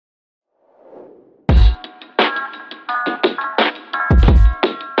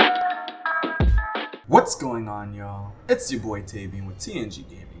What's going on, y'all? It's your boy Tavian with TNG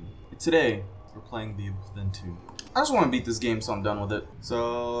Gaming. Today, we're playing The Within 2. I just want to beat this game so I'm done with it.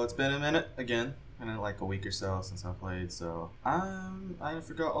 So, it's been a minute again. Been like a week or so since I played, so I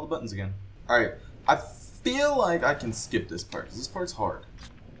forgot all the buttons again. Alright, I feel like I can skip this part, because this part's hard.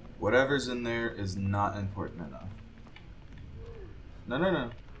 Whatever's in there is not important enough.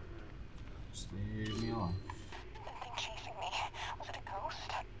 No. Just leave me alone. Something chasing me. Was it a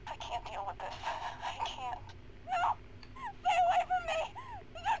ghost? I can't deal with this. I can't. No! Stay away from me!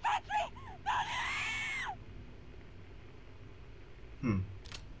 Don't touch me!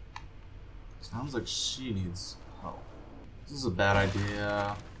 Sounds like she needs help. This is a bad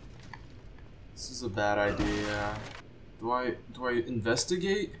idea. Do I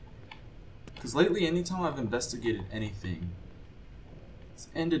investigate? Because lately, anytime I've investigated anything, it's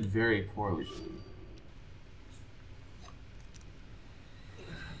ended very poorly for me.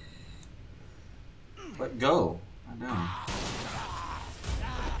 Let go. I know.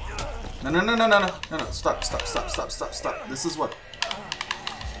 No. Stop. This is what.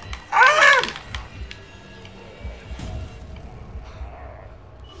 Ah!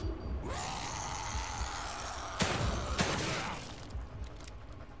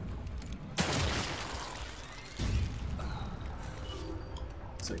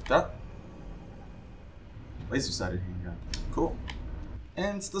 Take that. Laser-sighted handgun. Cool.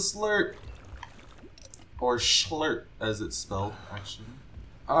 And it's the slurp. Or schlurp, as it's spelled, actually.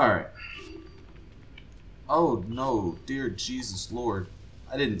 Alright. Oh no, dear Jesus Lord.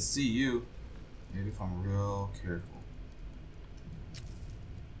 I didn't see you. Maybe if I'm real careful.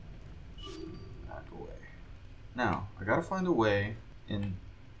 Back away. Now, I gotta find a way in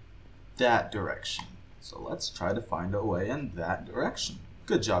that direction. So let's try to find a way in that direction.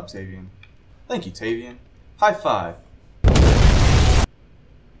 Good job, Tavian. Thank you, Tavian. High five.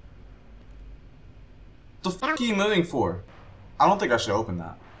 The f*** are you moving for? I don't think I should open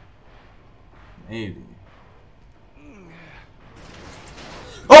that. Maybe.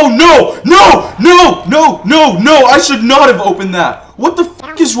 Oh no! I should not have opened that! What the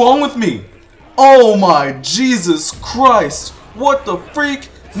f*** is wrong with me? Oh my Jesus Christ! What the freak?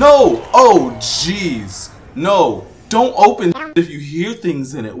 No! Oh jeez! No! Don't open if you hear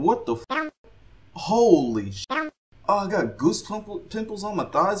things in it. What the f***? Holy sh**! Oh, I got goose pimples on my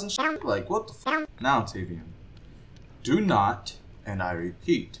thighs and shit. Like, what the f***? Now, Tavian, do not, and I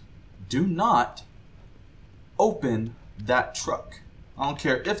repeat, do not open that truck. I don't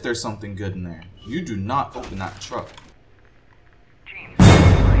care if there's something good in there. You do not open that truck.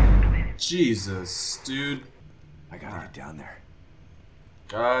 Jesus, dude. I gotta get down there.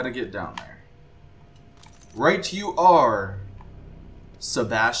 Gotta get down there. Right you are,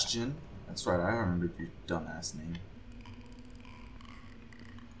 Sebastian. That's right, I remembered your dumbass name.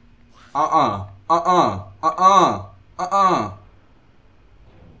 How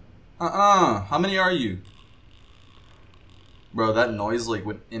many are you? Bro, that noise like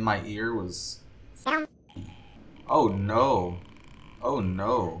in my ear was... Oh no. Oh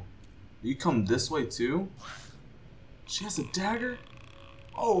no. You come this way too? She has a dagger?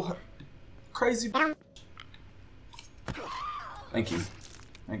 Oh, crazy. Thank you.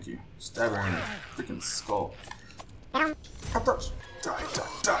 Thank you. Stab her in the freaking skull. Die.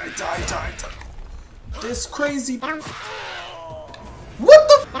 This crazy. What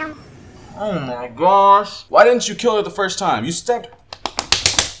the? Oh my gosh. Why didn't you kill her the first time? You stabbed her.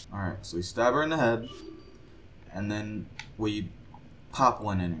 Alright, so we stab her in the head. And then we pop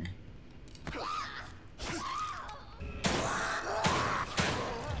one in her.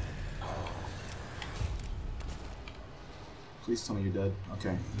 Please tell me you're dead.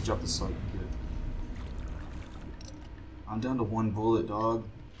 Okay, you dropped the sword. Good. I'm down to one bullet, dog.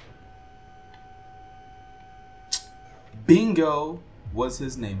 Bingo was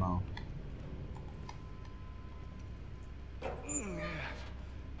his name-o.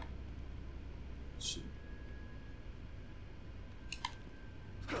 Shit.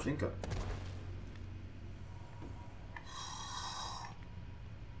 I think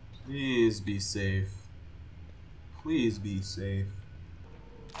Please be safe. Please be safe.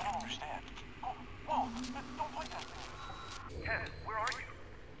 I don't understand. Whoa, don't point that. Ted, where are you?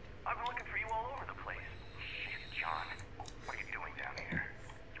 I've been looking for you all over the place. Shit, John. What are you doing down here?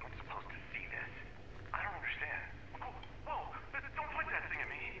 You weren't supposed to see this. I don't understand. Whoa, don't point that thing at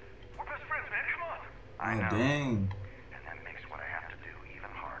me. We're best friends, man. Come on. I know. Dang. And that makes what I have to do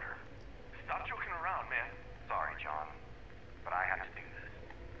even harder. Stop joking around, man. Sorry, John. But I have to do this.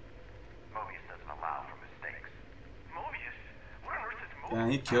 Mobius doesn't allow for mistakes. Mobius? What on earth is Mobius? Yeah,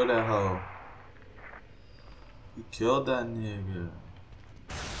 he killed that hoe. He killed that nigga.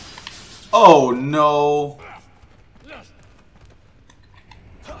 Oh no.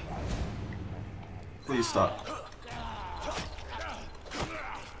 Please stop.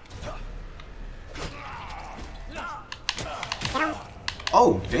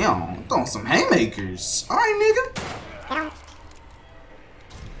 Oh damn, I'm throwing some haymakers. Alright, nigga.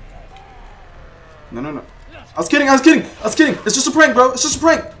 No. I was kidding. It's just a prank, bro. It's just a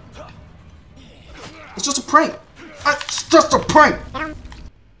prank. It's just a prank. It's just a prank.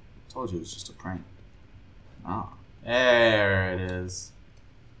 Told you it was just a prank. Ah, there it is.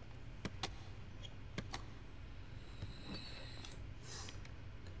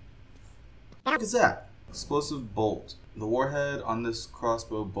 What is that? Explosive bolt. The warhead on this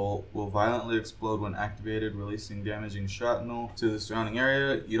crossbow bolt will violently explode when activated, releasing damaging shrapnel to the surrounding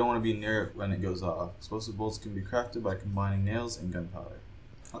area. You don't want to be near it when it goes off. Explosive bolts can be crafted by combining nails and gunpowder.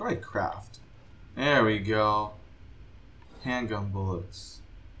 How do I craft? There we go. Handgun bullets.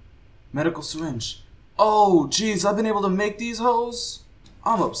 Medical syringe. Oh, jeez, I've been able to make these hoes?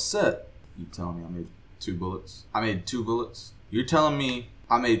 I'm upset. You telling me I made 2 bullets? I made 2 bullets? You're telling me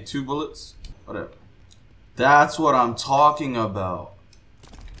I made 2 bullets? Whatever. That's what I'm talking about.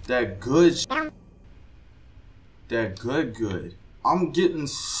 That good sh. That good. I'm getting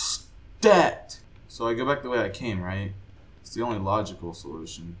stacked. So I go back the way I came, right? It's the only logical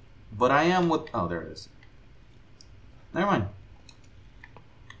solution. But I am with... Oh, there it is. Never mind.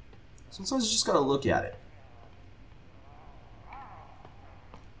 Sometimes you just gotta look at it.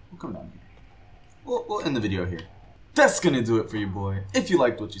 We'll come down here. We'll end the video here. That's gonna do it for you, boy. If you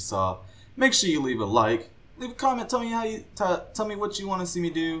liked what you saw, make sure you leave a like. Leave a comment. Tell me how you tell me what you want to see me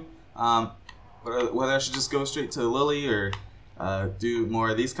do. Whether I should just go straight to Lily or do more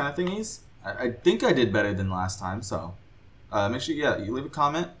of these kind of thingies. I think I did better than last time. So make sure you leave a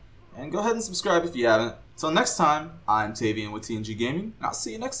comment and go ahead and subscribe if you haven't. Till next time, I'm Tavian with TNG Gaming. And I'll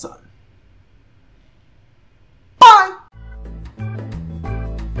see you next time.